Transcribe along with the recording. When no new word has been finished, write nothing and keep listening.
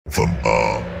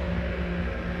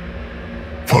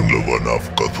Fanlavanaf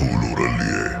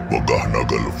kathuluralie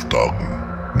wagahnagaluftagen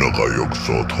nagayog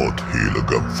sothot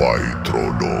hilagam fai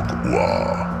trodog wa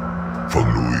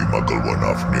Fanglui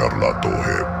magalwanaf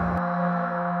Nayarlatohep.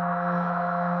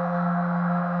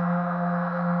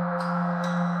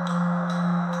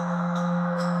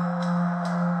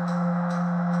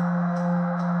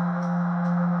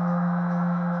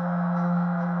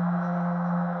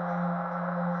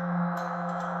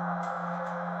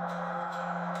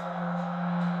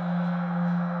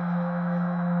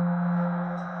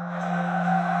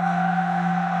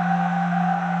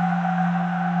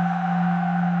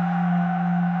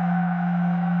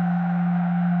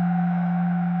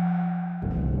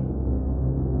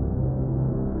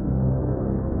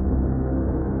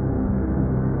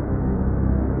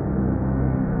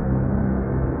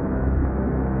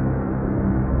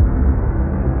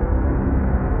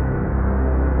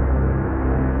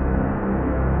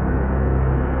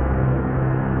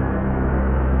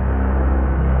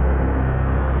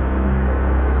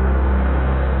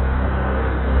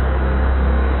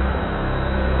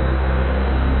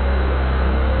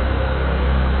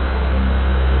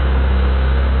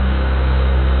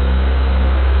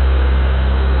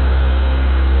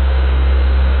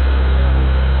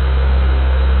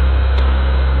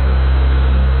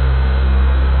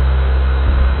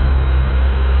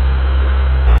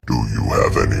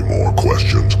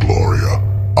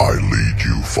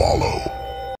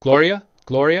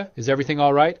 Gloria, is everything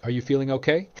all right? Are you feeling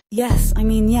okay? Yes,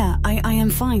 yeah, I am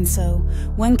fine, so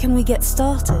when can we get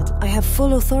started? I have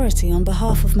full authority on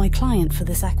behalf of my client for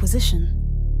this acquisition.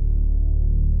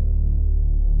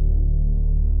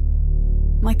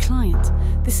 My client,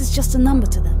 this is just a number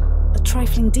to them, a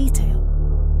trifling detail.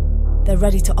 They're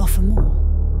ready to offer more.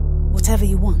 Whatever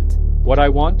you want. What I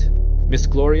want, Miss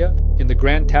Gloria, in the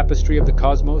grand tapestry of the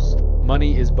cosmos,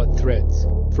 money is but threads,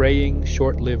 fraying,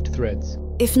 short-lived threads.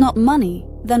 If not money,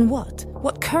 then what?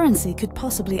 What currency could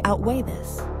possibly outweigh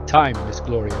this? Time, Miss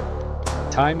Gloria.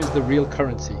 Time is the real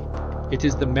currency. It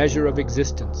is the measure of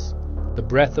existence, the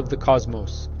breath of the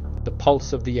cosmos, the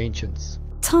pulse of the ancients.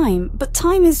 Time? But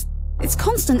time is... it's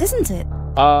constant, isn't it?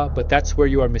 Ah, but that's where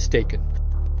you are mistaken.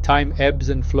 Time ebbs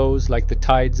and flows like the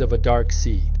tides of a dark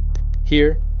sea.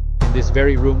 Here, in this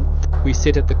very room, we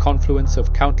sit at the confluence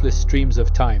of countless streams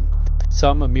of time,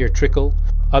 some a mere trickle,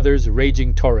 others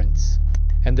raging torrents.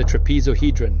 And the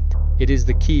Trapezohedron, it is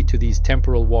the key to these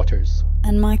temporal waters.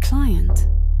 And my client,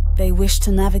 they wish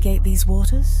to navigate these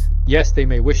waters? Yes, they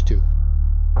may wish to.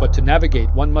 But to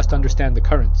navigate, one must understand the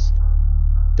currents.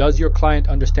 Does your client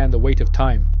understand the weight of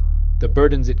time, the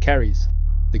burdens it carries,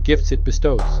 the gifts it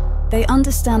bestows? They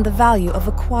understand the value of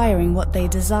acquiring what they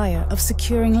desire, of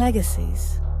securing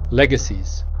legacies.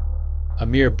 Legacies, a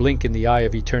mere blink in the eye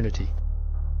of eternity.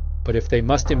 But if they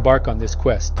must embark on this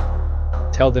quest,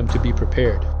 tell them to be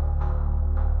prepared.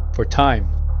 For time,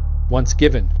 once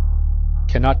given,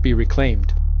 cannot be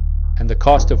reclaimed, and the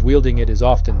cost of wielding it is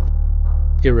often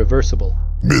irreversible.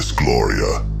 Miss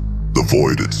Gloria, the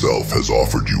void itself has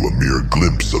offered you a mere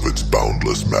glimpse of its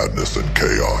boundless madness and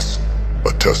chaos,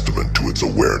 a testament to its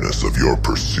awareness of your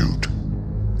pursuit.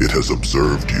 It has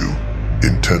observed you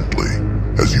intently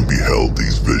as you beheld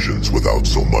these visions without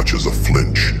so much as a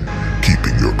flinch,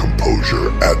 keeping your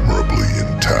composure admirably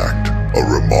intact. A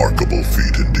remarkable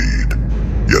feat indeed,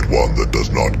 yet one that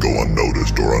does not go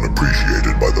unnoticed or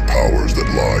unappreciated by the powers that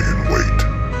lie in wait.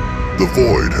 The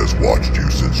void has watched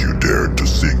you since you dared to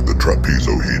seek the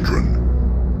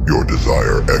Trapezohedron. Your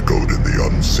desire echoed in the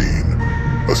unseen,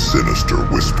 a sinister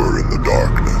whisper in the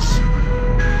darkness.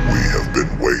 We have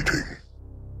been waiting.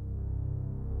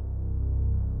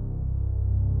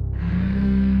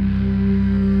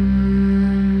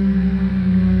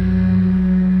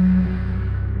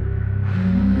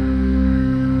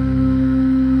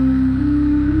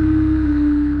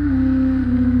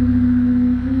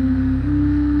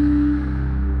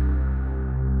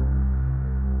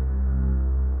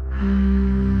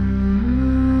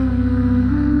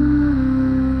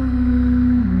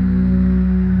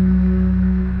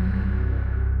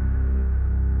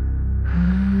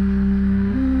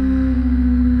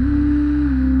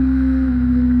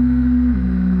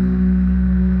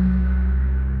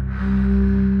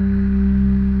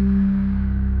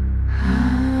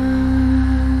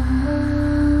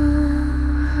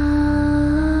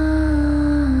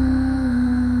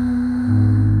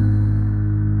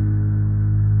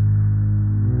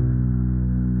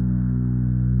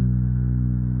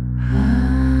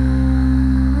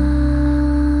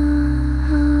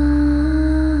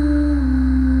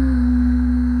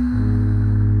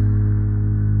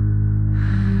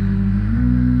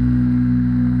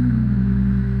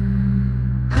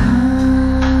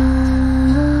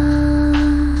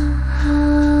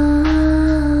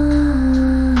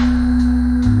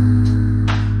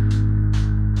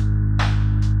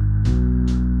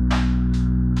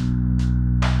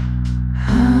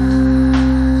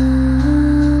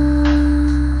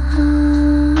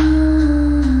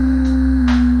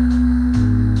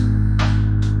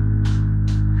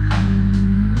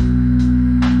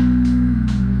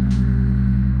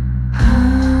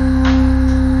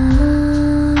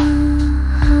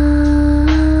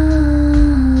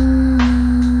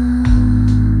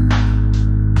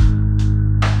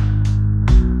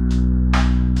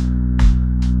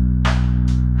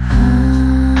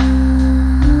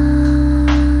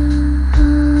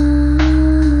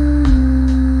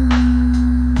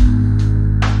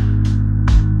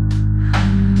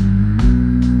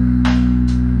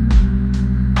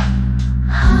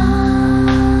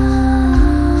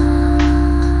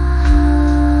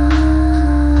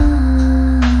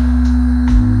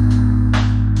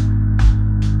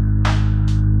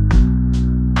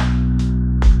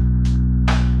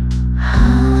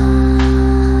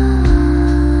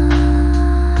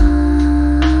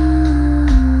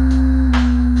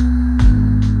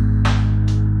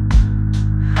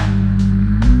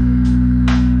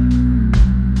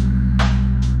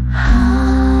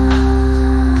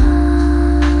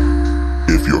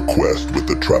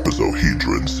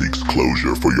 Tetraedron seeks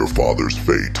closure for your father's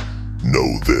fate,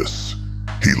 know this.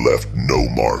 He left no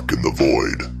mark in the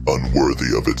void,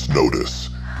 unworthy of its notice,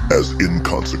 as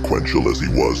inconsequential as he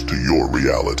was to your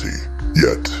reality.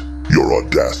 Yet, your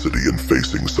audacity in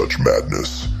facing such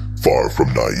madness, far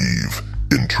from naive,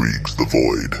 intrigues the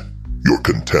void. Your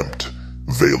contempt,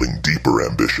 veiling deeper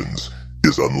ambitions,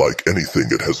 is unlike anything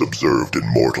it has observed in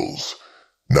mortals.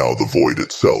 Now the void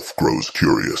itself grows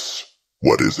curious.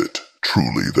 What is it,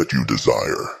 truly, that you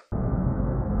desire?